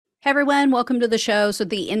Hey everyone, welcome to the show. So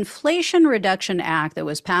the Inflation Reduction Act that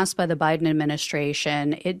was passed by the Biden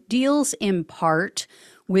administration, it deals in part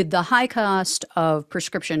with the high cost of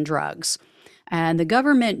prescription drugs. And the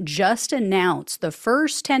government just announced the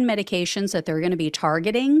first 10 medications that they're going to be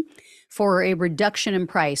targeting for a reduction in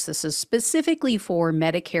price. This is specifically for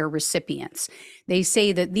Medicare recipients. They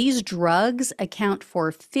say that these drugs account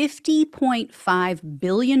for $50.5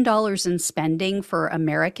 billion in spending for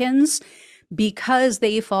Americans because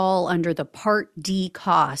they fall under the Part D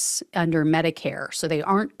costs under Medicare. So they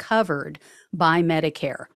aren't covered by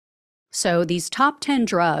Medicare. So these top 10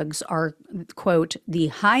 drugs are, quote, the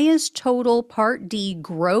highest total Part D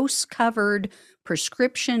gross covered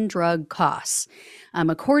prescription drug costs.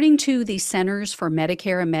 According to the Centers for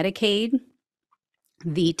Medicare and Medicaid,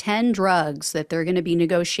 the 10 drugs that they're going to be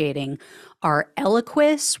negotiating are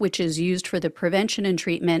Eliquis, which is used for the prevention and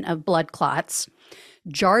treatment of blood clots,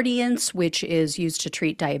 Jardiance, which is used to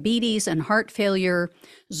treat diabetes and heart failure,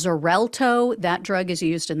 Xarelto, that drug is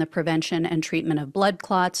used in the prevention and treatment of blood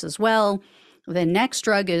clots as well. The next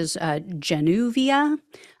drug is Januvia.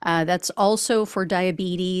 That's also for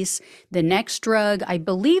diabetes. The next drug, I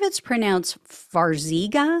believe it's pronounced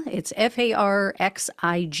Farxiga. It's Farxiga.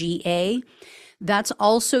 That's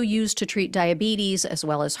also used to treat diabetes as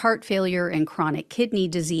well as heart failure and chronic kidney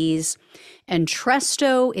disease.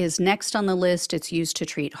 Entresto is next on the list. It's used to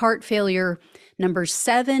treat heart failure. Number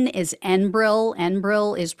 7 is Enbrel.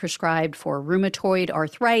 Enbrel is prescribed for rheumatoid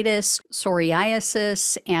arthritis,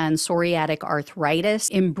 psoriasis, and psoriatic arthritis.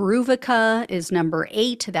 Imbruvica is number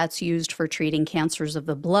 8. That's used for treating cancers of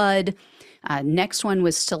the blood. Next one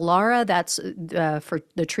was Stelara. That's for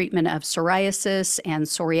the treatment of psoriasis and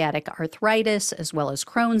psoriatic arthritis, as well as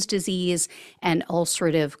Crohn's disease and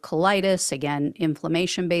ulcerative colitis, again,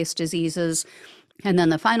 inflammation-based diseases. And then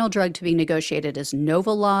the final drug to be negotiated is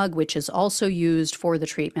Novolog, which is also used for the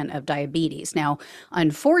treatment of diabetes. Now,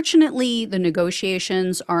 unfortunately, the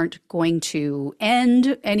negotiations aren't going to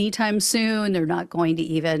end anytime soon. They're not going to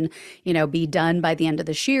even, be done by the end of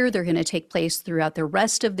this year. They're going to take place throughout the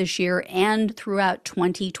rest of this year and throughout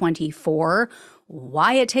 2024.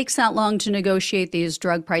 Why it takes that long to negotiate these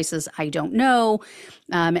drug prices, I don't know.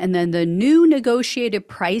 And then the new negotiated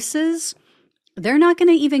prices, they're not going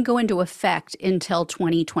to even go into effect until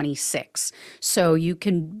 2026. So you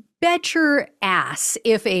can bet your ass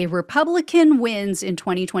if a Republican wins in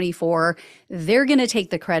 2024, they're going to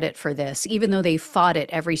take the credit for this, even though they fought it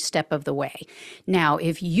every step of the way. Now,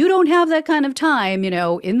 if you don't have that kind of time,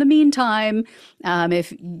 in the meantime,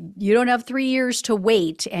 if you don't have 3 years to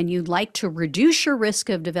wait and you'd like to reduce your risk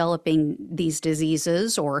of developing these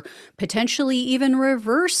diseases or potentially even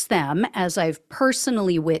reverse them, as I've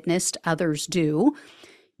personally witnessed others do,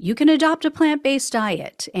 you can adopt a plant-based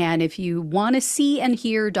diet. And if you want to see and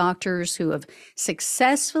hear doctors who have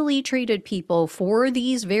successfully treated people for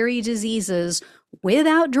these very diseases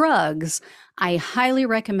without drugs, I highly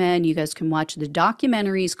recommend you guys can watch the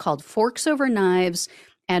documentaries called Forks Over Knives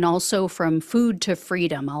and also From Food to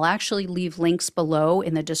Freedom. I'll actually leave links below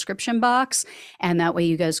in the description box, and that way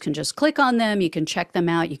you guys can just click on them. You can check them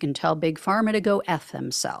out. You can tell Big Pharma to go F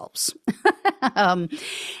themselves.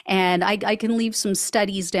 And I can leave some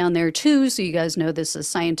studies down there too, so you guys know this is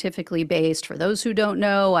scientifically based. For those who don't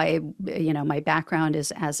know, my background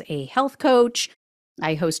is as a health coach.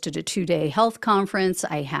 I hosted a 2-day health conference.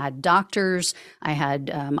 I had doctors. I had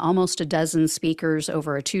almost a dozen speakers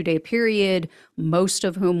over a 2-day period, most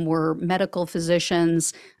of whom were medical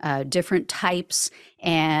physicians, different types,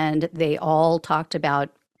 and they all talked about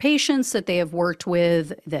patients that they have worked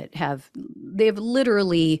with they've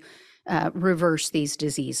literally reversed these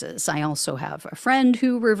diseases. I also have a friend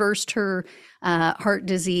who reversed her heart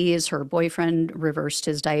disease. Her boyfriend reversed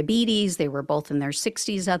his diabetes. They were both in their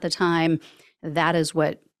 60s at the time. That is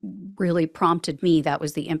what really prompted me. That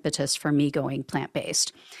was the impetus for me going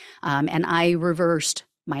plant-based. And I reversed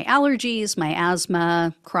my allergies, my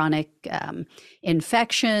asthma, chronic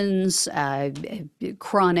infections,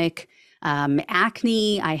 chronic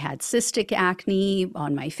acne. I had cystic acne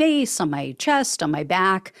on my face, on my chest, on my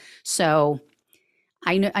back. So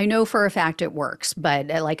I know for a fact it works. But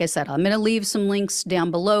like I said, I'm going to leave some links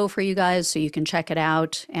down below for you guys so you can check it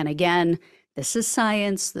out. And again, this is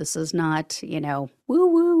science. This is not,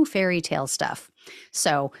 woo-woo fairy tale stuff.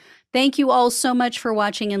 So thank you all so much for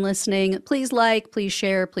watching and listening. Please like, please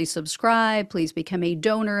share, please subscribe. Please become a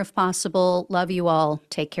donor if possible. Love you all.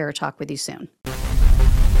 Take care. Talk with you soon.